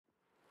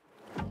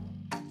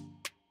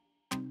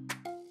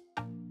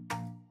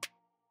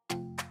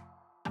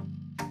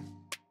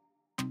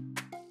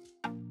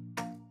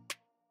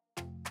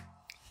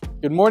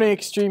Good morning,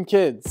 Extreme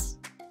Kids.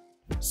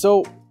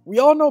 So, we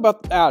all know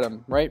about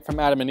Adam, right? From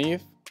Adam and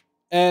Eve.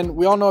 And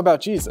we all know about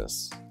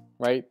Jesus,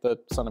 right? The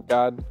Son of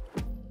God.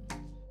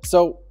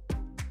 So,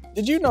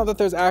 did you know that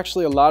there's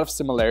actually a lot of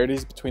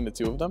similarities between the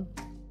two of them?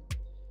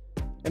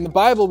 In the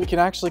Bible, we can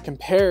actually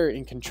compare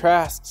and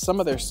contrast some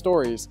of their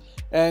stories.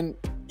 And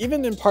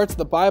even in parts of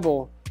the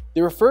Bible,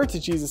 they refer to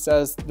Jesus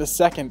as the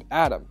second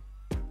Adam,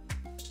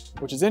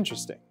 which is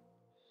interesting.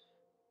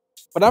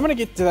 But I'm going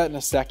to get to that in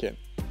a second.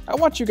 I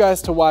want you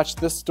guys to watch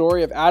this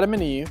story of Adam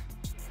and Eve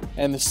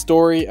and the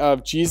story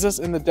of Jesus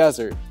in the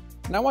desert.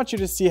 And I want you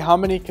to see how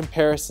many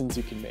comparisons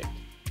you can make.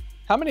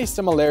 How many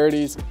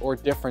similarities or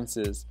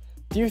differences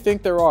do you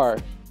think there are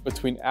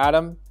between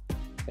Adam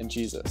and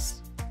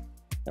Jesus?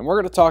 And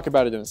we're going to talk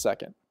about it in a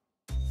second.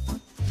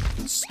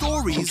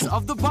 Stories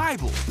of the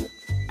Bible.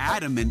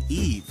 Adam and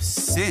Eve's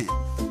sin.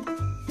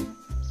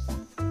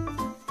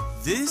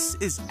 This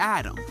is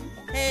Adam.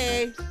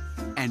 Hey.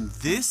 And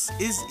this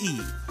is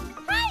Eve.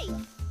 Hi.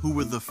 Who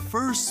were the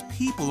first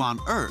people on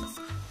earth.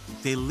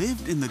 They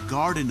lived in the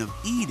Garden of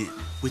Eden,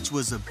 which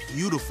was a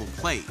beautiful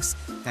place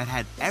that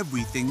had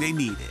everything they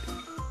needed.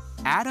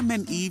 Adam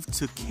and Eve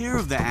took care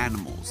of the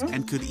animals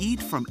and could eat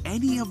from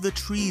any of the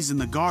trees in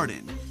the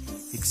garden,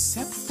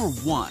 except for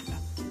one.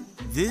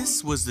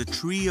 This was the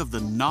tree of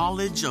the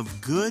knowledge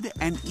of good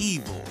and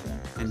evil,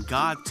 and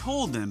God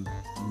told them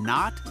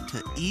not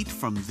to eat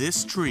from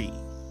this tree.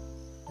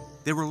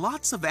 There were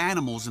lots of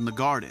animals in the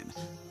garden,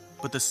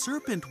 but the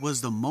serpent was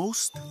the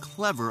most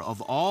clever of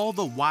all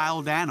the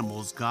wild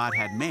animals God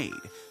had made.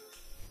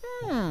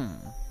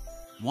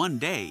 One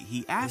day,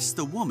 he asked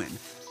the woman,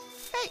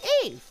 Hey,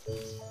 Eve.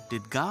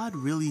 "Did God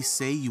really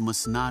say you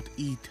must not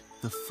eat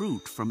the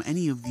fruit from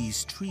any of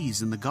these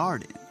trees in the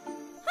garden?"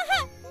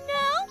 No.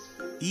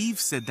 Eve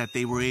said that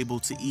they were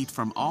able to eat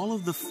from all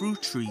of the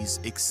fruit trees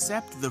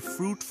except the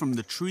fruit from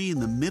the tree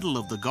in the middle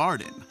of the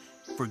garden.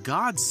 For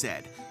God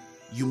said,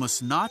 "You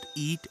must not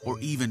eat or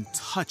even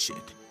touch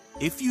it.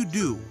 If you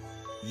do,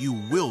 you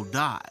will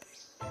die."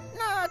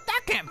 No,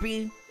 that can't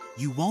be.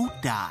 "You won't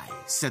die,"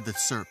 said the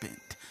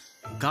serpent.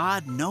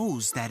 "God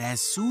knows that as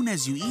soon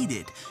as you eat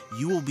it,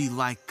 you will be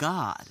like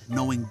God,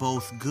 knowing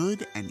both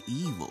good and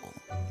evil."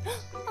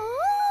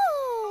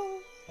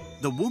 Oh.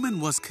 The woman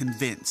was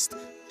convinced.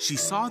 She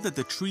saw that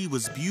the tree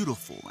was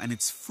beautiful and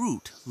its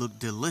fruit looked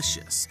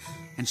delicious,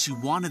 and she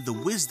wanted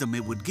the wisdom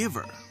it would give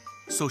her.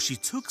 So she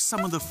took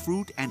some of the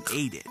fruit and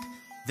ate it.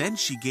 Then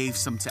she gave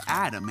some to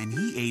Adam, and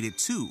he ate it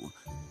too.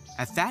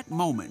 At that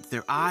moment,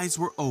 their eyes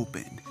were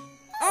opened.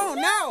 Oh,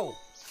 no!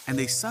 And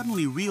they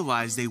suddenly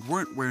realized they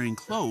weren't wearing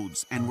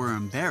clothes and were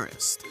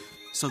embarrassed.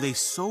 So they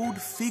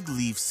sewed fig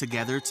leaves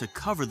together to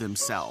cover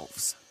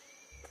themselves.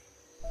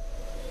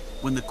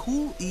 When the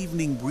cool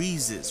evening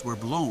breezes were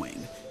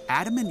blowing,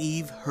 Adam and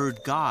Eve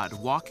heard God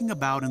walking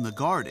about in the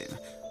garden.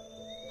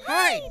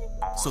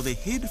 Hide! So they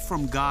hid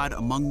from God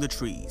among the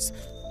trees.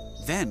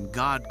 Then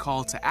God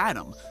called to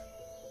Adam,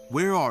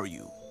 "Where are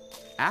you?"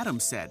 Adam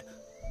said,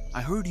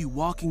 "I heard you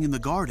walking in the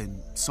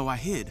garden, so I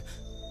hid.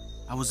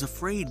 I was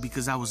afraid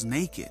because I was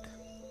naked."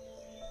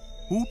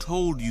 "Who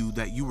told you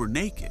that you were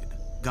naked?"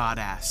 God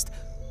asked.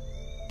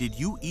 "Did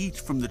you eat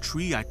from the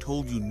tree I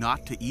told you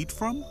not to eat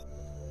from?"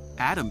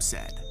 Adam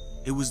said,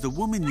 "It was the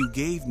woman you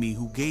gave me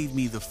who gave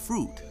me the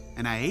fruit,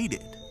 and I ate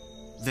it."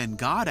 Then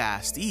God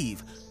asked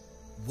Eve,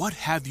 "What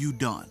have you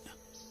done?"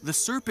 "The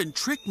serpent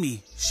tricked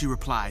me," she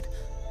replied.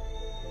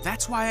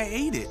 "That's why I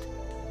ate it."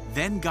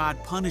 Then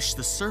God punished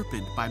the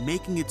serpent by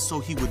making it so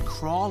he would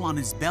crawl on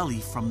his belly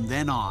from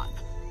then on.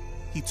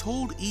 He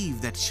told Eve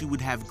that she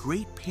would have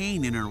great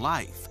pain in her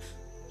life.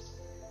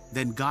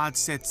 Then God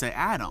said to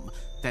Adam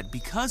that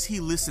because he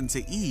listened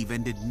to Eve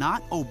and did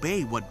not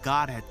obey what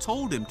God had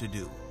told him to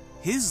do,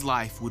 his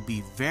life would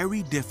be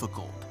very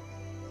difficult.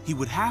 He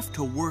would have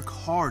to work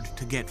hard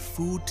to get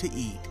food to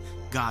eat,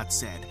 God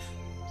said,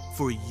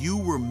 "For you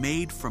were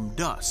made from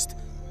dust,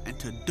 and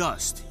to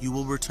dust you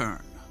will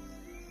return."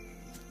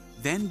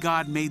 Then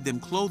God made them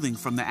clothing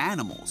from the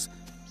animals.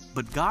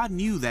 But God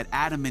knew that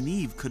Adam and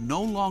Eve could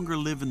no longer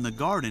live in the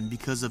garden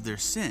because of their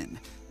sin,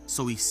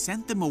 so he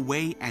sent them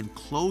away and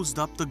closed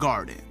up the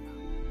garden.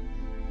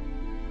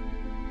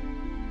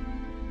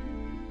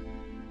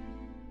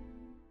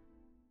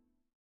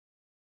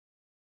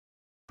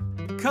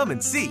 Come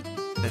and see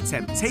the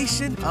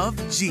temptation of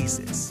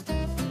Jesus.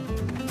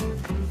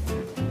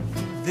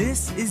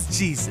 This is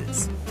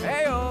Jesus,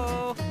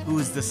 Hey-o! who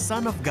is the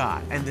Son of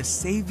God and the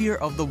Savior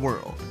of the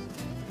world.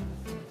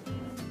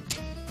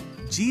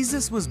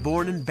 Jesus was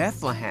born in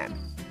Bethlehem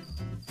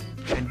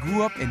and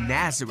grew up in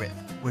Nazareth,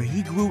 where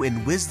he grew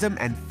in wisdom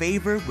and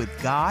favor with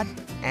God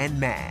and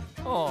man.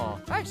 Oh,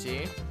 I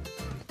see.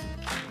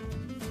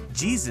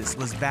 Jesus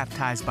was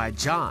baptized by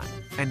John,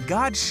 and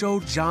God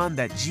showed John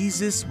that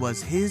Jesus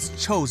was his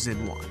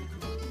chosen one.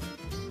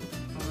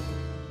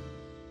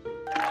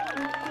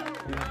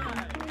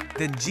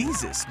 Then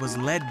Jesus was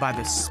led by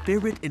the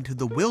Spirit into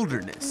the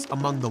wilderness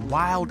among the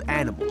wild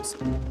animals.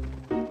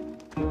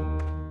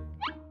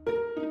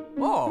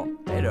 Oh,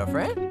 hey there,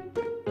 friend.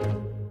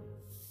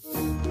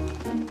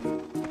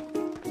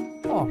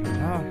 Oh,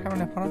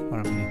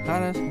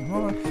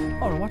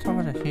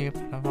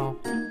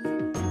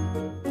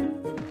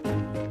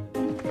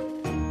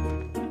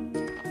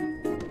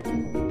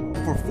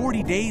 For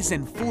 40 days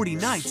and 40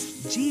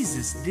 nights,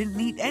 Jesus didn't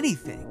eat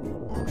anything.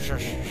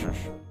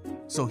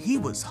 So he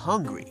was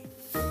hungry.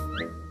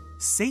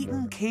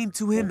 Satan came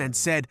to him and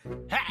said,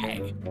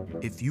 "Hey,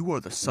 if you are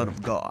the Son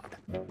of God,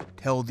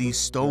 tell these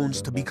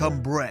stones to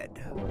become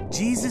bread."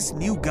 Jesus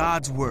knew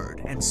God's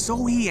word, and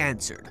so he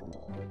answered,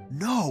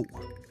 "No,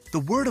 the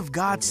word of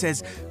God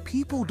says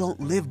people don't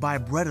live by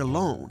bread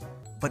alone,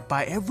 but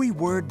by every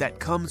word that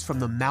comes from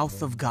the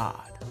mouth of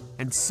God."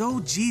 And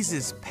so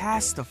Jesus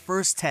passed the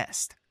first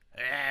test.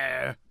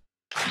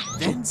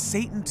 Then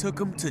Satan took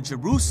him to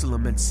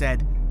Jerusalem and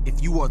said,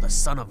 "If you are the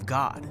Son of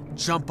God,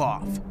 jump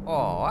off.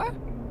 Oh,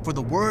 For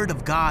the word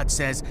of God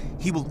says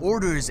he will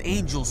order his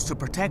angels to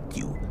protect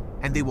you,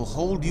 and they will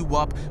hold you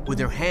up with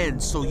their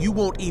hands so you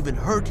won't even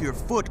hurt your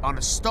foot on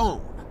a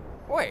stone."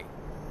 wait.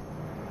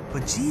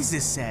 But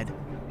Jesus said,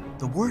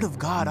 "The word of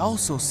God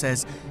also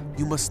says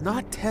you must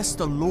not test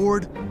the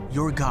Lord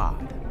your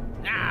God."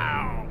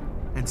 No.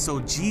 And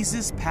so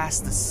Jesus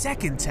passed the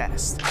second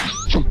test.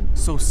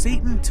 So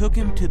Satan took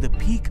him to the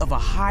peak of a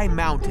high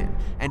mountain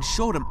and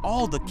showed him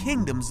all the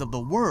kingdoms of the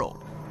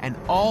world and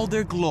all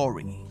their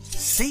glory.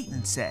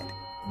 Satan said,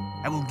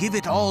 "I will give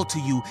it all to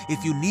you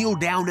if you kneel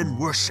down and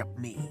worship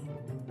me."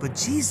 But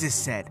Jesus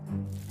said,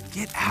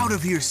 "Get out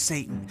of here,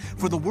 Satan,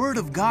 for the word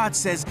of God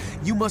says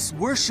you must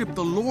worship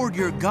the Lord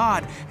your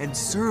God and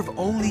serve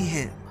only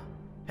him."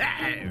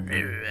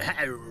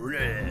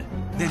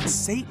 Then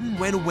Satan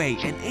went away,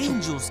 and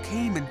angels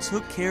came and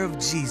took care of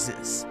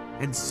Jesus.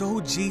 And so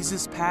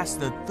Jesus passed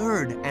the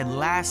third and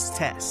last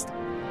test.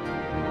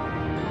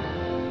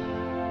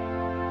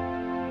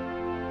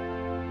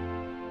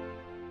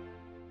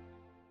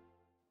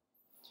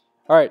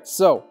 All right,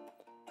 so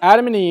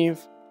Adam and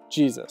Eve,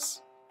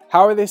 Jesus.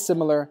 How are they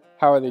similar?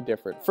 How are they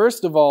different?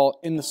 First of all,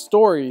 in the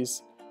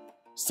stories,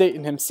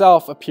 Satan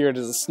himself appeared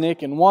as a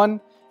snake in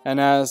one and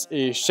as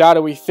a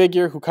shadowy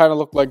figure who kind of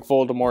looked like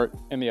Voldemort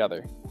in the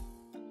other.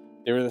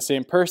 They were the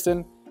same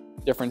person,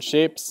 different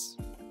shapes.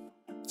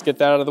 Let's get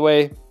that out of the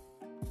way.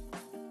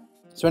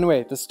 So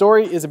anyway, the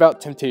story is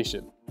about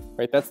temptation,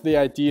 right? That's the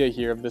idea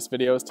here of this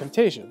video, is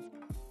temptation.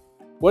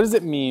 What does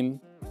it mean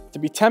to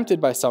be tempted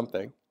by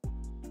something?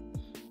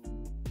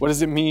 What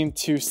does it mean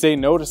to say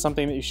no to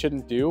something that you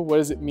shouldn't do? What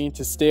does it mean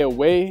to stay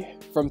away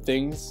from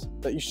things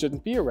that you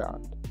shouldn't be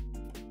around?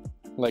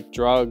 Like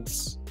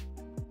drugs,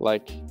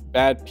 like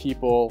bad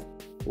people,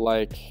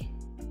 like,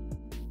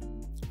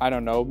 I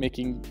don't know,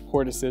 making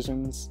poor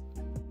decisions,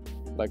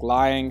 like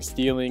lying,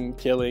 stealing,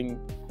 killing.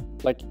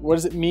 Like, what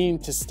does it mean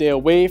to stay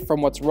away from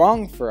what's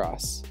wrong for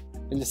us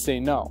and to say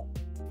no?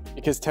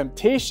 Because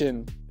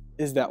temptation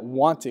is that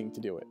wanting to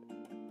do it.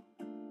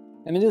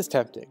 And it is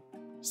tempting.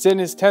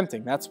 Sin is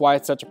tempting. That's why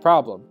it's such a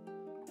problem.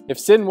 If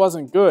sin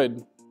wasn't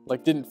good,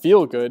 like didn't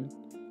feel good,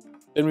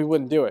 then we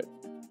wouldn't do it.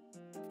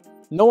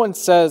 No one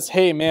says,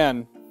 "Hey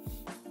man,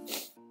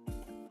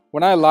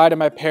 when I lie to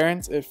my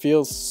parents, it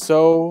feels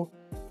so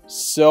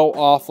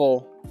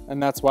awful,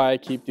 and that's why I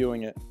keep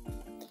doing it."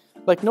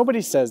 Like,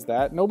 nobody says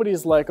that.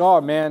 Nobody's like,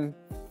 "Oh man,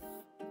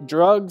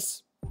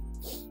 drugs,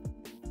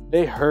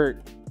 they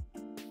hurt.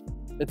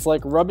 It's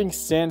like rubbing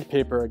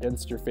sandpaper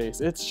against your face.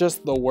 It's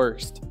just the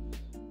worst.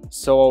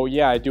 So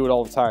yeah, I do it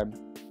all the time."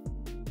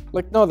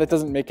 Like, no, that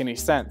doesn't make any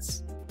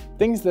sense.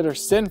 Things that are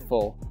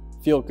sinful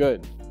feel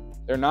good.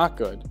 They're not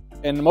good.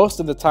 And most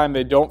of the time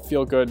they don't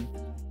feel good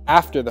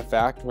after the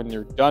fact when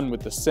you're done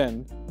with the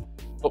sin.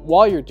 But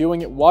while you're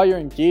doing it, while you're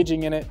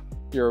engaging in it,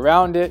 you're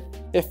around it,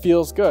 it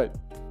feels good.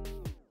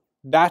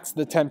 That's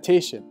the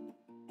temptation.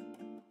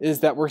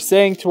 Is that we're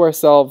saying to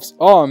ourselves,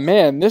 "Oh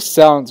man, this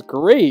sounds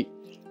great.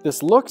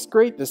 This looks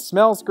great, this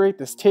smells great,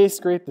 this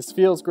tastes great, this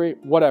feels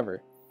great,"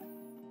 whatever.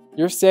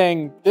 You're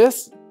saying,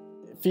 "This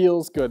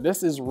feels good.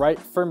 This is right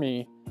for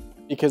me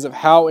because of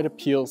how it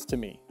appeals to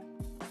me."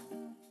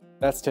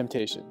 That's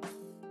temptation.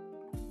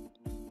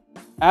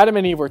 Adam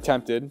and Eve were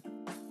tempted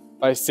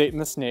by Satan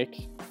the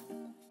snake.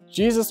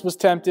 Jesus was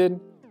tempted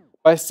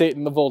by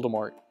Satan the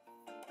Voldemort.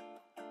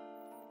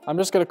 I'm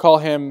just going to call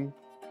him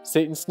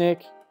Satan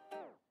Snake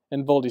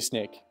and Voldy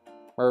Snake,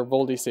 or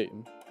Voldy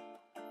Satan.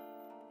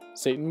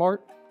 Satan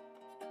Mort?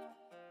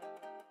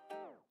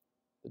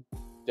 The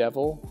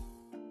Devil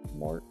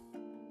Mort?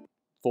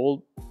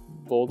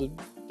 Volded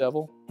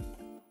Devil?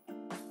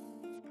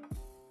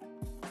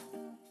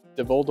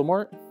 The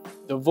Voldemort?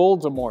 The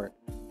Voldemort.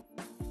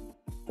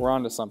 We're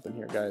on to something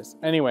here, guys.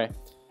 Anyway,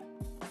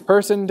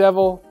 person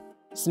devil,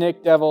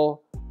 snake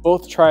devil,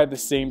 both tried the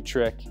same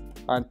trick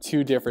on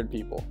two different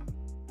people.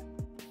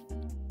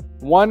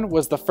 One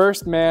was the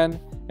first man,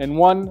 and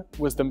one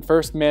was the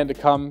first man to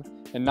come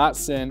and not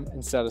sin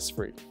and set us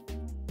free.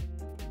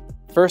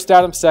 First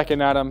Adam,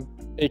 second Adam,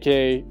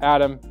 aka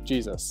Adam,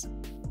 Jesus.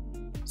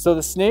 So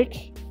the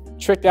snake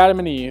tricked Adam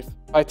and Eve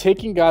by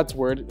taking God's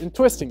word and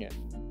twisting it.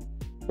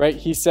 Right?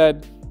 He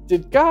said,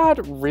 "Did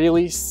God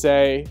really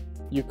say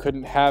you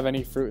couldn't have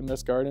any fruit in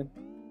this garden?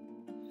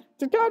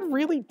 did God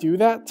really do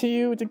that to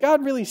you? Did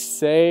God really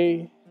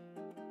say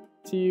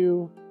to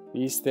you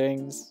these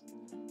things?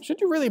 Should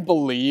you really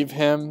believe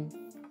him?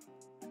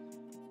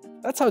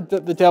 That's how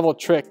the devil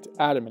tricked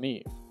Adam and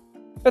Eve.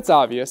 That's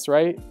obvious,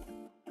 right?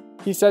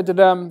 He said to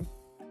them,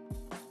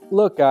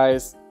 look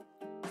guys,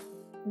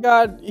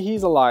 God,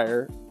 he's a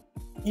liar.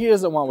 He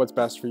doesn't want what's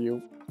best for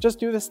you. Just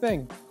do this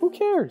thing. Who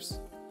cares?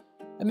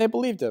 And they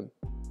believed him.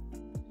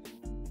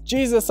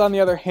 Jesus, on the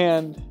other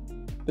hand,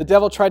 the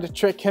devil tried to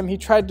trick him. He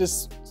tried to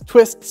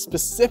twist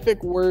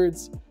specific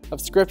words of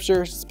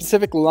scripture,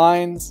 specific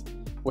lines,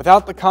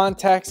 without the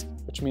context,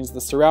 which means the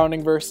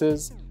surrounding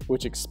verses,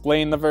 which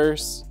explain the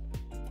verse.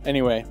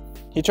 Anyway,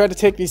 he tried to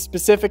take these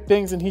specific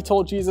things and he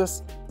told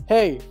Jesus,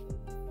 hey,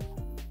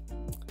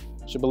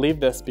 you should believe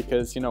this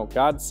because,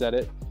 God said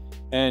it.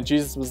 And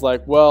Jesus was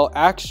like, well,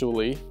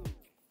 actually,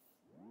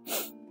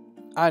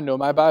 I know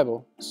my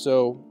Bible.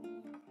 So,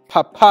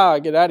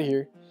 get out of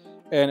here.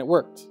 And it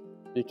worked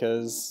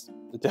because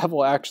the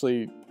devil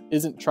actually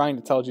isn't trying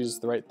to tell Jesus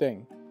the right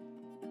thing.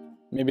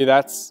 Maybe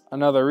that's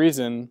another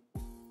reason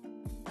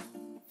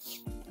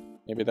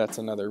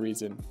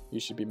you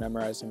should be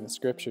memorizing the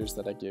scriptures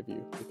that I give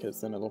you,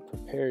 because then it'll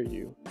prepare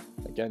you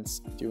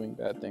against doing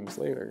bad things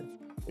later.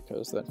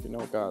 Because then if you know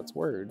God's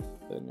word,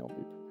 then you'll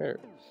be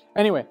prepared.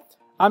 Anyway,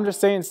 I'm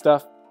just saying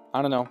stuff.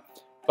 I don't know.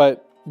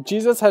 But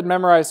Jesus had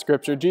memorized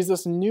scripture.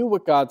 Jesus knew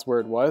what God's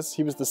word was.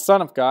 He was the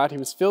Son of God. He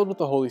was filled with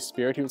the Holy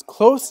Spirit. He was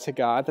close to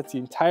God. That's the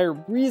entire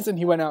reason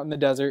he went out in the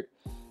desert.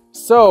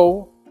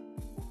 So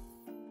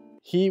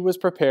he was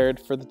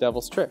prepared for the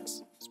devil's tricks.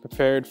 He was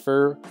prepared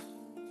for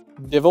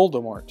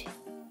Voldemort.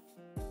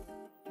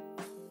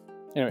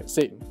 Anyway,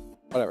 Satan,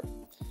 whatever.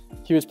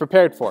 He was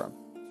prepared for him.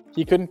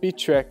 He couldn't be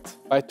tricked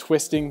by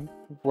twisting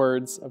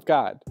words of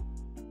God.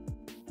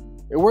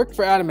 It worked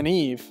for Adam and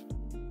Eve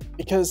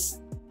because,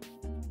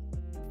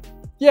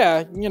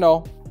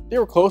 they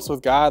were close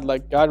with God.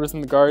 Like, God was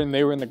in the garden,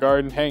 they were in the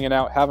garden, hanging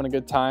out, having a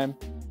good time.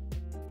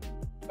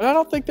 But I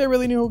don't think they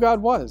really knew who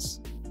God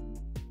was.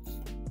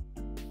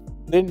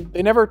 They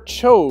never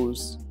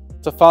chose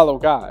to follow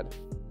God.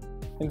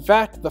 In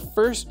fact, the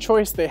first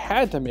choice they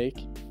had to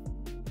make,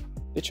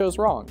 they chose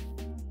wrong.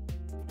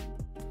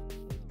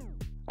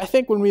 I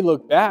think when we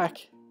look back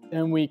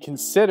and we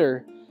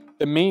consider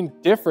the main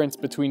difference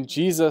between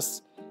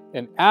Jesus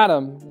and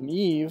Adam and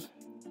Eve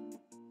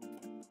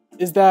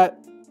is that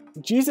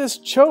Jesus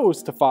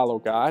chose to follow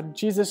God.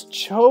 Jesus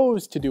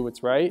chose to do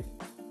what's right.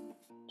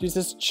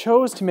 Jesus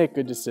chose to make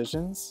good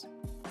decisions.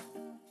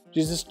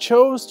 Jesus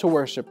chose to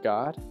worship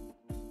God.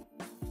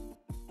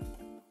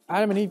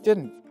 Adam and Eve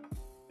didn't.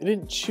 They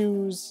didn't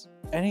choose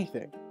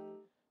anything.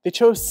 They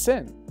chose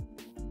sin.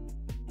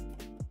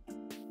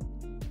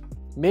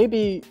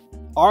 Maybe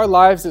our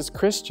lives as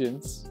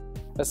Christians,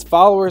 as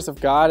followers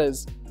of God,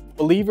 as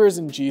believers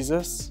in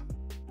Jesus,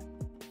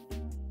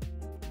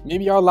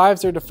 maybe our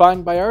lives are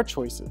defined by our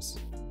choices.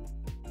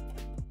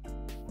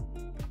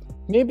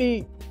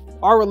 Maybe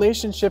our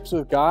relationships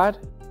with God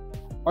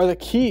are the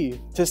key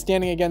to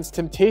standing against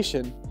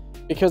temptation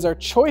because our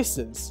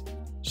choices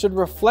should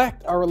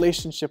reflect our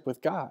relationship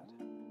with God.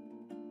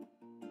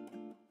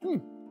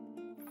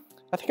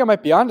 I think I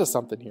might be onto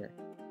something here.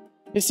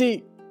 You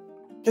see,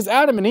 because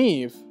Adam and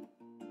Eve,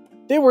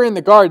 they were in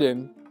the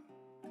garden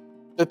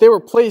that they were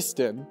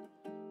placed in,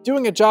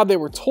 doing a job they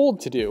were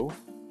told to do,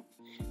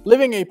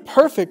 living a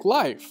perfect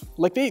life.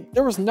 Like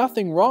there was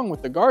nothing wrong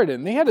with the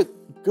garden. They had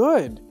it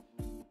good.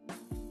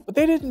 But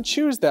they didn't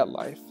choose that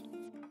life.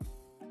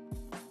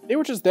 They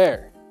were just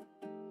there.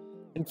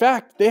 In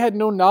fact, they had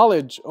no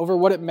knowledge over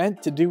what it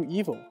meant to do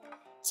evil.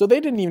 So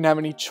they didn't even have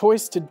any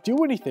choice to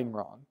do anything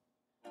wrong.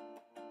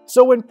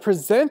 So when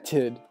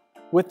presented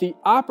with the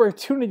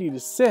opportunity to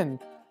sin,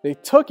 they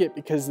took it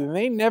because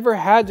they never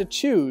had to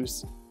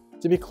choose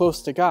to be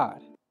close to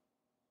God.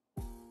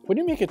 When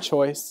you make a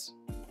choice,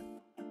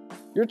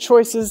 your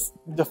choices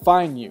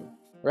define you,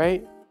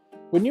 right?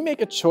 When you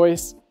make a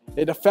choice,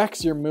 it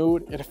affects your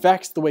mood, it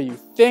affects the way you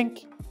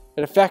think,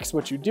 it affects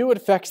what you do, it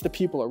affects the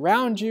people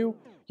around you.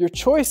 Your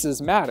choices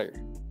matter.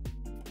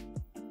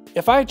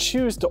 If I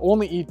choose to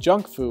only eat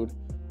junk food,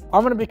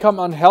 I'm going to become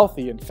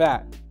unhealthy and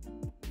fat.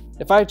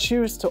 If I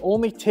choose to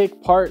only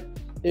take part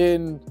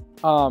in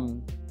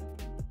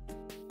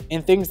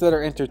things that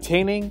are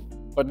entertaining,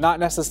 but not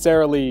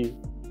necessarily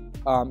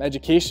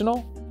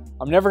educational,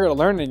 I'm never going to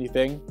learn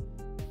anything.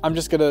 I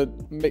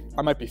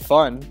might be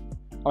fun.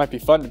 I might be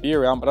fun to be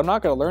around, but I'm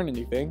not going to learn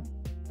anything.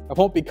 I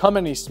won't become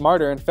any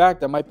smarter. In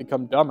fact, I might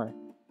become dumber.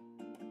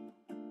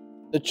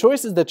 The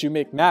choices that you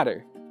make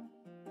matter.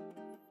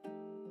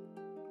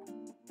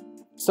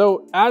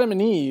 So Adam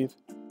and Eve,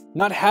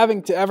 not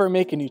having to ever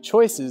make any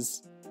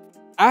choices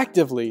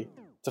actively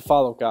to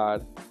follow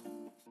God,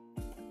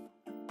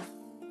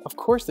 of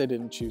course they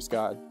didn't choose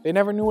God. They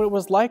never knew what it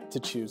was like to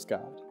choose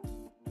God.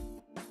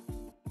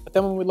 But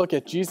then when we look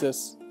at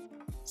Jesus,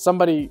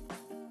 somebody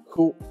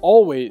who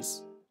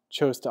always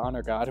chose to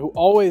honor God, who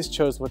always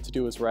chose what to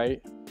do was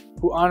right,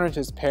 who honored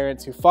his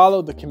parents, who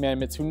followed the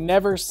commandments, who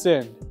never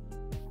sinned,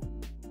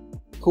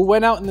 who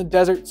went out in the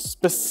desert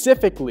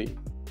specifically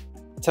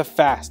to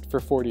fast for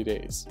 40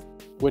 days,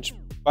 which,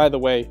 by the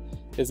way,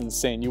 is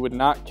insane. You would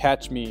not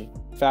catch me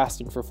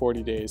fasting for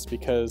 40 days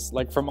because,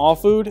 like, from all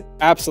food,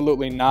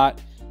 absolutely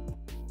not.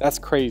 That's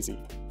crazy.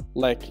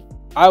 Like,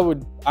 I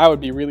would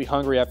be really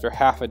hungry after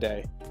half a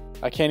day.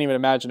 I can't even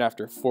imagine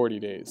after 40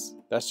 days.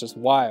 That's just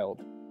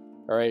wild.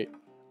 All right.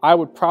 I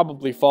would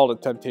probably fall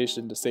to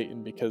temptation to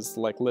Satan because,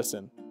 like,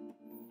 listen,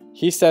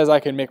 he says I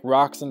can make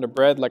rocks into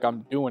bread. Like,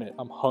 I'm doing it.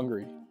 I'm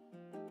hungry.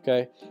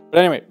 Okay. But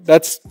anyway,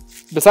 that's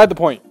beside the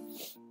point.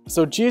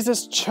 So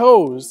Jesus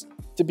chose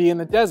to be in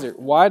the desert.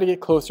 Why? To get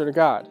closer to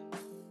God.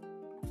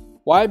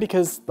 Why?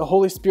 Because the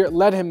Holy Spirit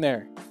led him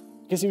there.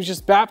 Because he was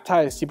just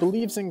baptized. He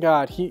believes in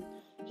God. He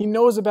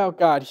knows about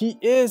God. He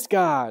is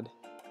God.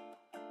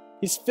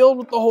 He's filled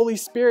with the Holy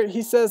Spirit.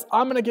 He says,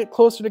 I'm going to get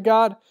closer to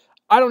God.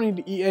 I don't need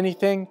to eat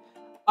anything.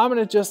 I'm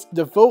going to just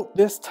devote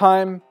this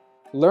time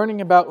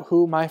learning about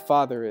who my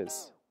Father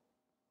is.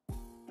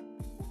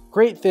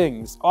 Great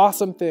things,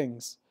 awesome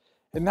things.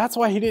 And that's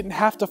why he didn't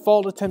have to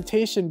fall to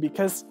temptation,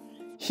 because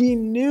he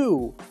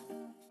knew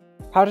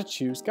how to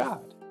choose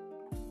God.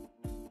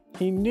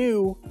 He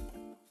knew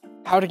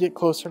how to get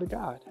closer to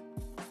God.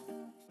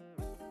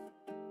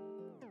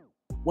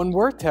 When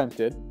we're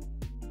tempted,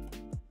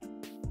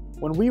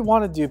 when we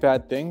want to do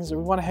bad things, or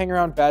we want to hang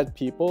around bad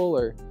people,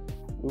 or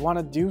we want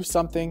to do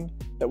something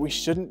that we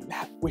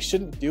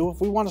shouldn't do, if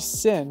we want to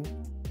sin,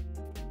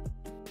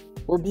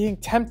 we're being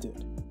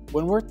tempted.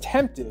 When we're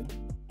tempted,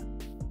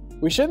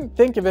 we shouldn't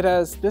think of it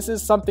as, this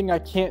is something I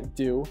can't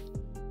do.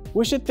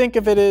 We should think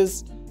of it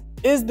as,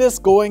 is this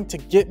going to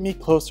get me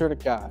closer to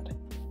God?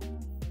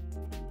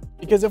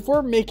 Because if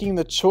we're making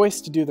the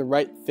choice to do the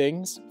right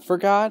things for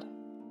God,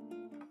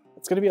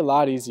 it's going to be a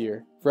lot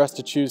easier for us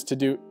to choose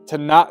to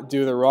not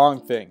do the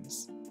wrong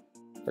things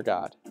for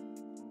God.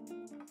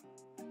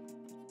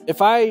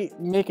 If I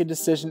make a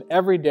decision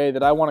every day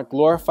that I want to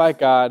glorify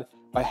God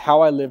by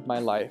how I live my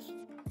life,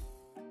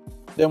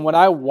 then when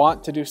I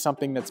want to do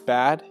something that's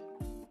bad,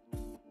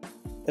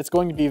 it's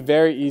going to be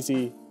very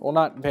easy. Well,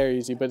 not very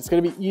easy, but it's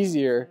going to be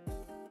easier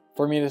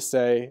for me to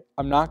say,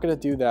 I'm not going to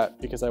do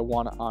that because I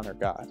want to honor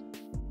God.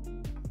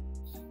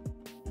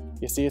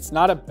 You see, it's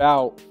not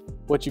about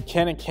what you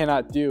can and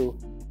cannot do.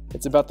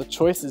 It's about the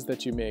choices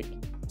that you make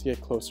to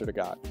get closer to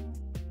God.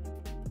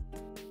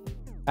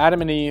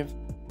 Adam and Eve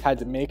had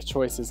to make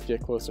choices to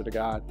get closer to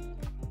God.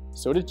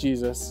 So did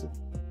Jesus.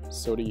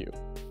 So do you.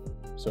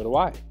 So do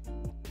I.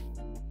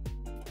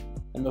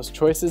 And those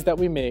choices that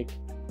we make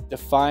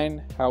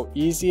define how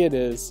easy it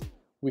is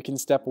we can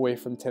step away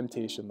from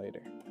temptation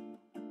later.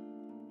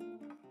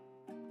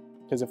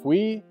 Because if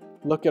we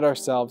look at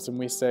ourselves and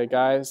we say,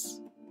 guys,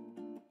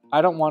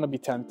 I don't want to be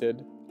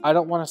tempted. I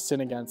don't want to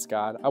sin against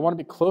God. I want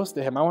to be close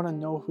to him. I want to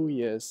know who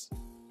he is.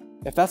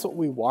 If that's what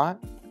we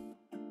want,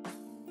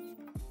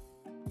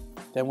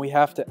 then we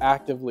have to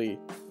actively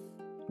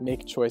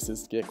make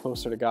choices to get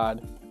closer to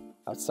God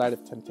outside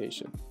of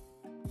temptation.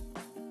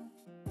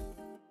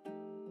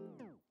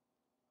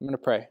 I'm going to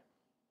pray.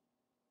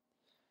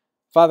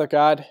 Father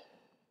God,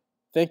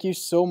 thank you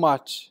so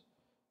much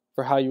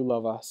for how you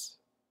love us.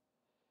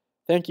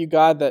 Thank you,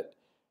 God, that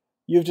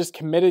you've just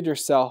committed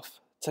yourself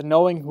to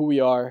knowing who we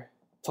are,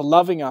 to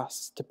loving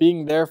us, to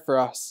being there for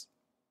us.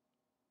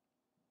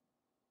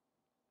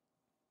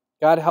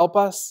 God, help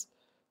us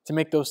to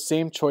make those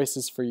same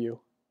choices for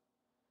you.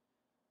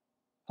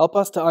 Help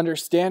us to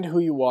understand who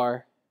you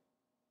are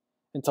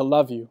and to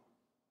love you.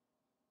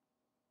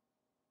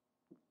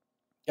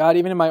 God,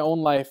 even in my own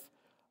life,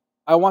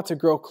 I want to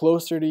grow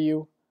closer to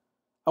you.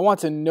 I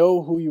want to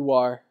know who you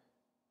are.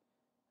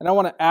 And I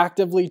want to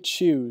actively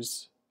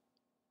choose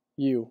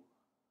you.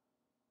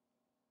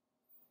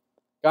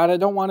 God, I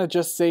don't want to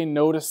just say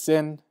no to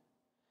sin.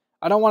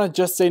 I don't want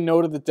to just say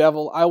no to the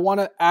devil. I want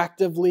to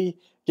actively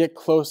get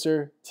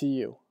closer to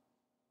you.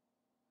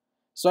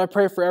 So I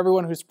pray for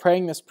everyone who's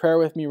praying this prayer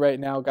with me right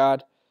now,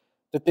 God,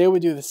 that they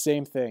would do the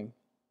same thing.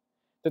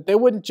 That they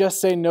wouldn't just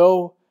say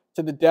no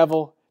to the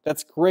devil.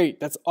 That's great.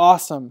 That's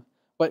awesome.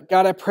 But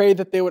God, I pray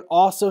that they would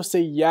also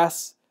say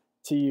yes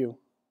to you.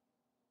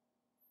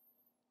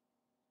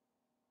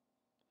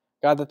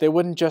 God, that they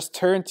wouldn't just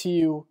turn to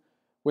you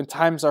when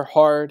times are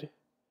hard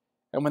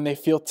and when they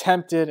feel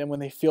tempted and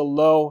when they feel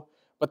low,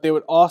 but they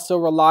would also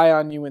rely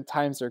on you when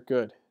times are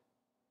good.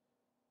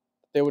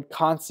 They would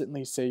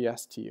constantly say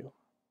yes to you.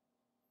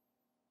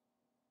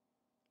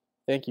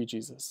 Thank you,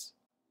 Jesus.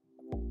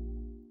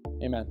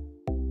 Amen.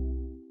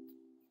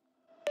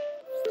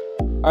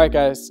 All right,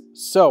 guys.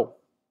 So,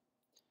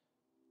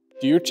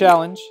 do your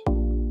challenge.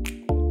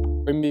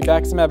 Bring me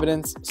back some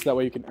evidence so that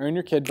way you can earn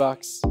your kid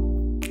bucks.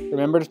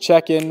 Remember to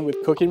check in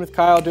with Cooking with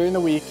Kyle during the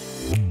week.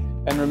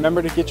 And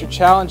remember to get your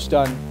challenge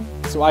done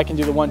so I can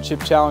do the one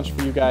chip challenge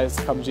for you guys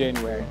come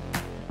January.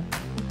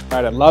 All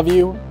right, I love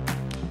you.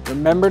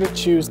 Remember to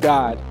choose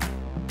God.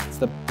 It's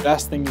the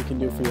best thing you can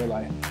do for your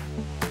life.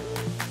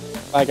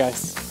 Bye,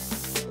 guys.